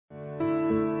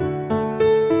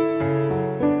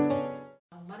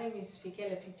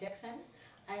Fikele P. Jackson.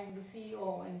 I am the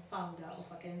CEO and founder of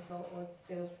Against All Odds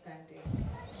Still Standing.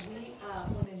 We are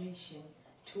on a mission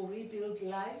to rebuild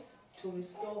lives, to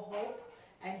restore hope,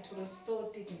 and to restore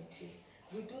dignity.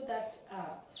 We do that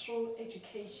through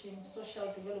education,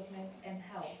 social development, and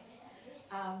health.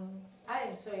 I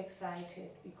am so excited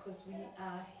because we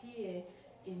are here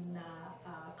in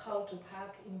Cowdry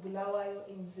Park in Bulawayo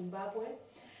in Zimbabwe.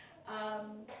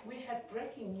 We have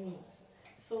breaking news.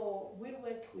 So we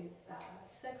work with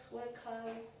sex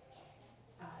workers,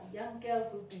 young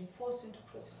girls who've been forced into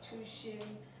prostitution,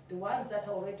 the ones that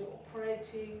are already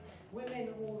operating,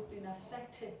 women who've been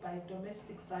affected by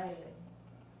domestic violence.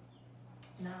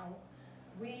 Now,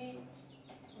 we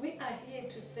are here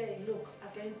to say, look,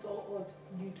 against all odds,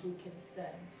 you too can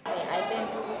stand. I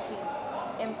learned ukuthi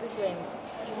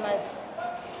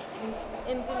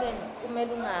empilweni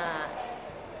kumele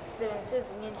ungasebenzisi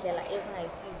ezinye indlela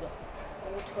ezingayisizo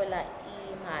ukuthola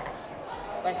imali,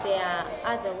 but there are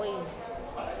other ways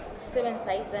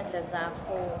sebenzisa izandla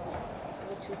zakho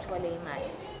ukuthi uthole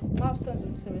imali. Xa usenza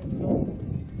umsebenzi lo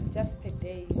just per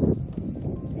day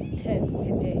 10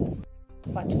 per day,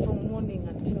 but from morning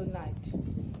until night,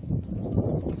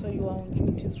 so you are on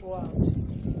duty throughout.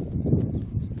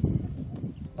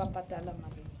 Babhadala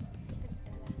mali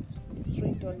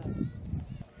 $3.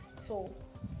 So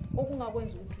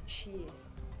okungakwenza ukuthi uchiye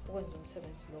ukwenza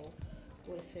umsebenzi lo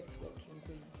we-sex working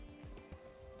queen.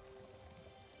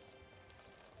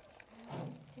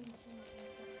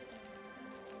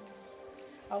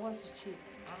 Awukwazi uchiye.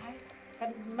 Hayi,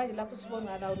 kanti manje lapho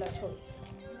sibona la ula choice.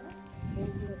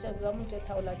 Ngizama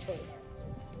untshela ula choice.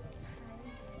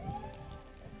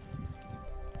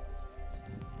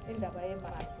 Indaba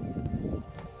yemali.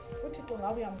 Uthi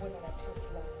kungabe uyambona la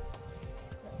Tesla.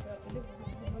 Believe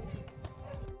ukuthi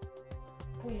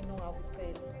kuyini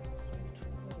ongakucela ukuthi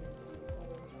ukwenze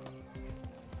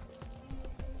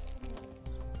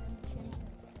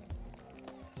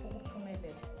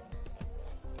ukuphumelela.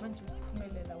 Manje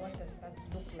ukuphumelela, what does that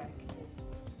look like?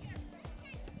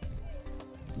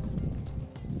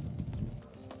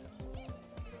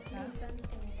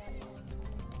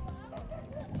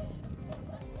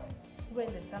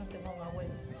 Kwenze something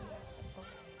ongakwenza.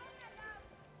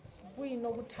 Kuyini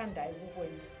okuthandayo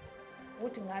ukwenza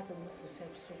ukuthi ngaze ngivuse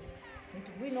ebusuku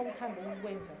ngithi kuyini okuthanda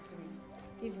ukwenza sibili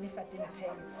even if I didn't pay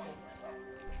you for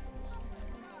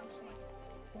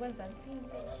ukwenza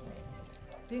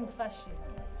being fashion,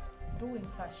 doing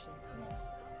fashion,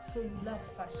 so you love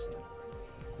fashion.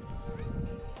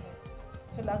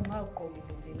 So la nxa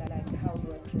ugqokile nje like how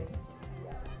you are dressed,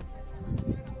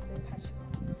 the passion.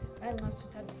 Hayi nxa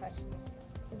uthanda fashion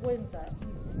ukwenza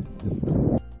is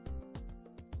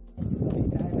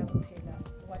designer kuphela.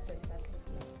 What does that look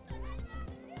like?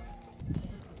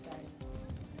 Design.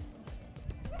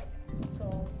 So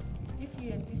if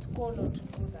you're in this school to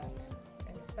do that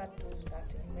and start doing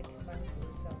that and making money for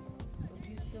yourself, would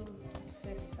you still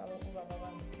service our ubaba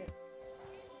bangithe?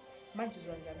 Manje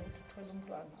uzwa njani ukuthi uthole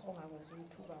umntwana ongakwazi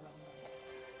ukuthi ubaba ngaba?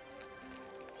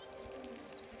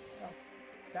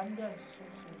 Damngazi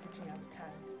ukuthi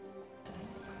ngiyamthanda.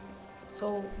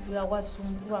 So uyakwazi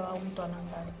ubaba umntwana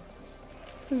ngani?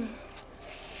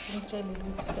 Simtshela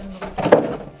ukuthi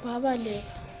senomntwana. Baba le.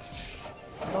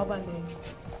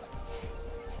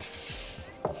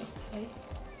 Hey.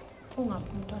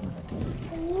 Ungaphi umntwana kaThesi?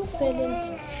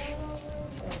 Seleni.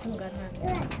 Unganani?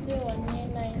 1 year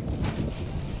 9.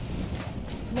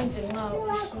 Manje nxa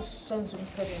usenza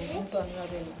umsebenzi umntwana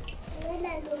uyabela.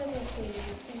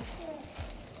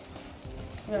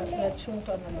 Uyatsho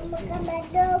umntwana lo6.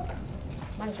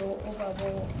 Manje ubaba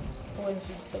owenza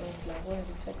umsebenzi labo,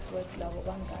 owenza i-sex work labo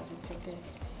bangaki phethe?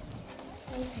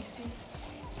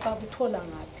 96. Bakuthola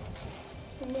ngaphi?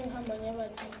 Ngihamba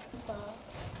nyabathi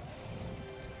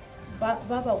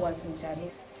Baba kwazi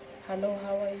njani? Hello,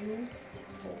 how are you?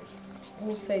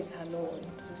 Who says hello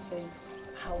and who says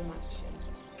how much?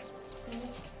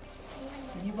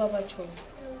 You baba cho.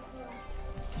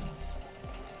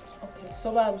 Okay,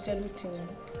 so bayakutshela ukuthi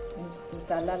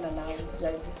ngizalala lawo,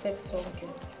 sizayenza i-sex sonke.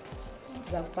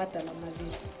 Ngizakubhadala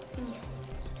mali.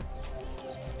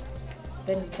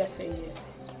 Then you just say yes.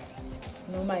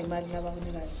 Noma imali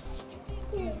yabakunika.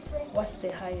 What's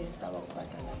the highest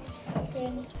abakubhadala?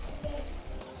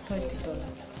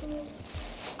 $20.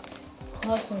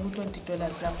 Ngase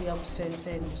ngu$20 lapho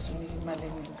uyakusensela usunika imali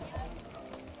eningi.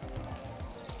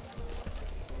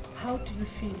 How do you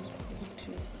feel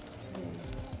to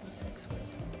the sex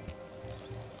work?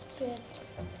 Good.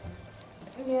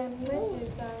 Yeah, manje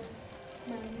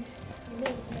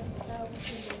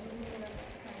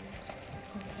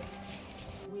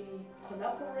We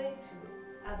collaborate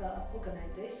other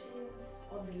organizations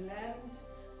on the land.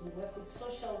 We work with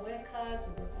social workers,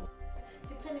 we work with,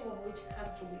 depending on which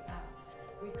country we are.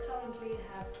 We currently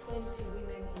have 20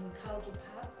 women in Cowdry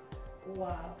Park who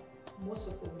are, most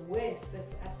of them were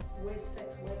sex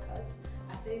workers.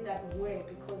 I say that were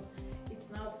because it's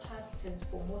now past tense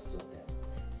for most of them,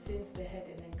 since they had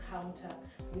an encounter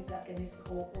with the Against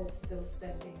All Odds Still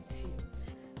Standing team.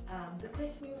 The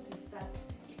great news is that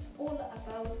it's all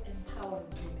about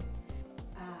empowering women.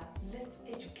 Let's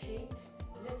educate,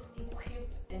 let's equip,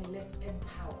 and let's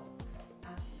empower.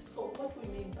 So what we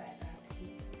mean by that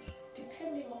is,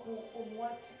 depending on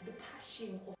what the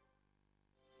passion of,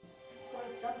 for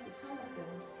example, some of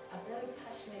them are very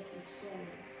passionate with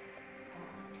sewing.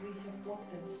 We have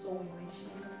bought them sewing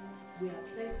machines. We are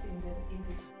placing them in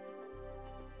the school.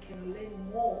 Can learn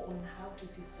more on how to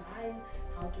design,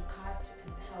 how to cut,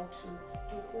 and how to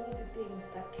do all the things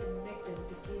that can make them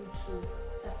begin to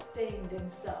sustain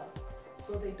themselves.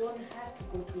 So they don't have to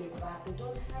go to a bar, they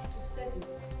don't have to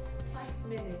service 5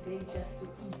 men a day just to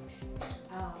eat,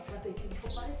 but they can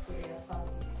provide for their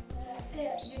families.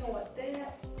 You know what,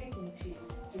 their dignity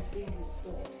is being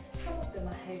restored. Some of them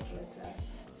are hairdressers,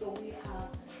 so we are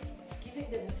giving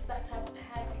them a startup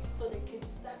pack so they can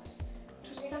start.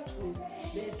 To start with,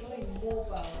 they're doing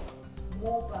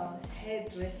mobile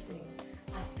hairdressing.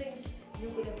 I think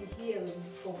you're going to be hearing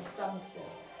from some of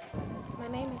them. My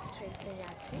name is Tracy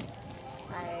Yati.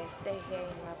 I stay here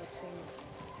in Mabuthweni.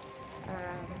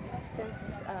 Since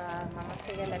Mama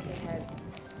Figelapi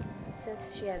since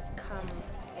she has come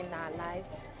in our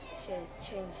lives, she has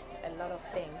changed a lot of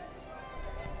things.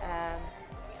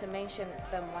 To mention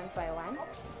them one by one,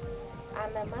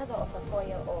 I'm a mother of a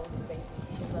 4-year-old baby.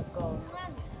 She's a girl.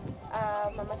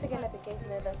 Mama Figelapi gave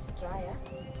me this dryer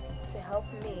to help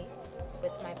me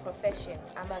with my profession.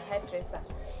 I'm a hairdresser,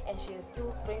 and she is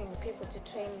still bringing people to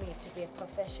train me to be a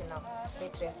professional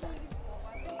hairdresser.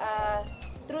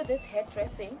 Through this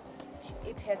hairdressing,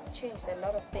 it has changed a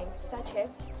lot of things, such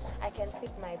as I can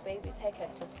feed my baby, take her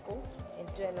to school, and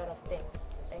do a lot of things.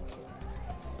 Thank you.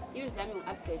 Usually I'm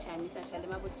application essentially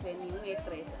Mabuthweni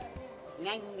hairdresser.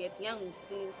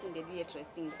 Ngangithinde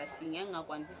hairdressing but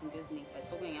ngangakwanisi izinto eziningi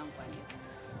but okungangikwanisi.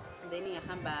 Then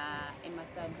ngihamba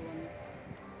emasalon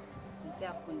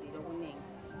ngisiyafundela okuningi.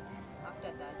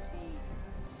 After that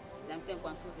ngizamthe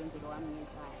ngikwanisa ukuzenzela wami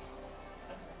ngekhaya.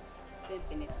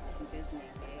 Sebenefits izinto eziningi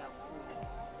kakhulu.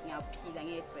 Ngiyaphila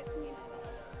ngehairdressing.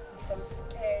 Some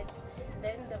skirts.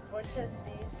 Then they brought us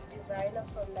this designer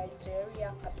from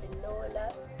Nigeria,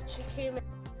 Abinola. She came and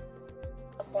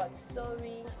bought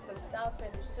sewing, some stuff,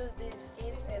 and we sewed these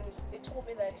skirts, and they told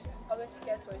me that our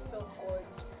skirts were so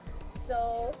good.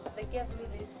 So they gave me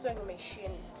this sewing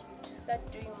machine to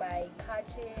start doing my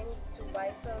cuttings, to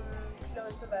buy some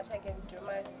clothes so that I can do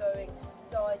my sewing.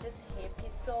 So I was just happy.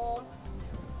 So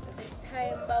this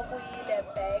time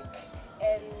Magwegwe back,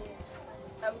 and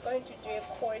I'm going to do a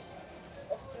course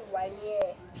of 1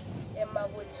 year in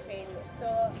Mabuthweni. So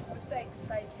I'm so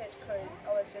excited because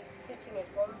I was just sitting at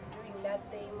home doing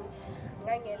nothing,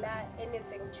 ngangela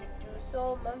anything to do.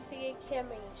 So Mamfike came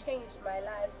and changed my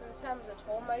life. Sometimes at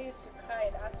home I used to cry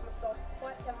and ask myself,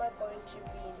 what am I going to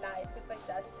be in life if I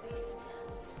just sit?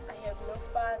 I have no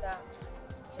father.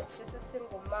 It's just a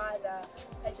single mother.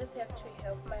 I just have to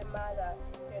help my mother,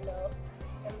 you know,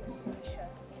 in the future.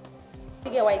 I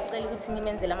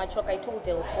told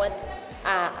her what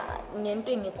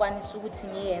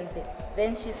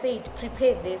then she said,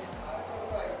 prepare this.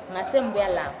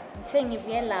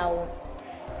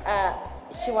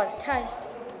 She was touched.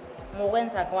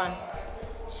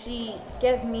 She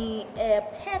gave me a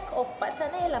pack of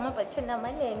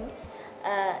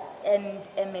and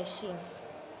a machine.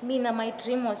 My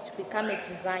dream was to become a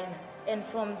designer, and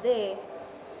from there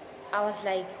I was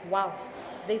like, wow,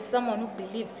 there's someone who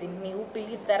believes in me, who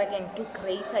believes that I can do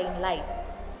greater in life.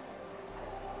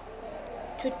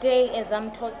 Today, as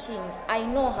I'm talking, I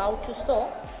know how to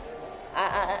sew.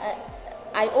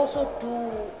 I also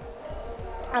do,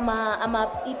 I'm a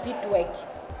beadwork.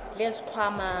 Let's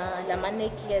lama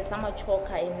necklace, I'm a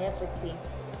choker and everything.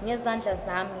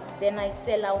 Then I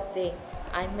sell out there.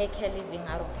 I make a living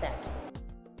out of that.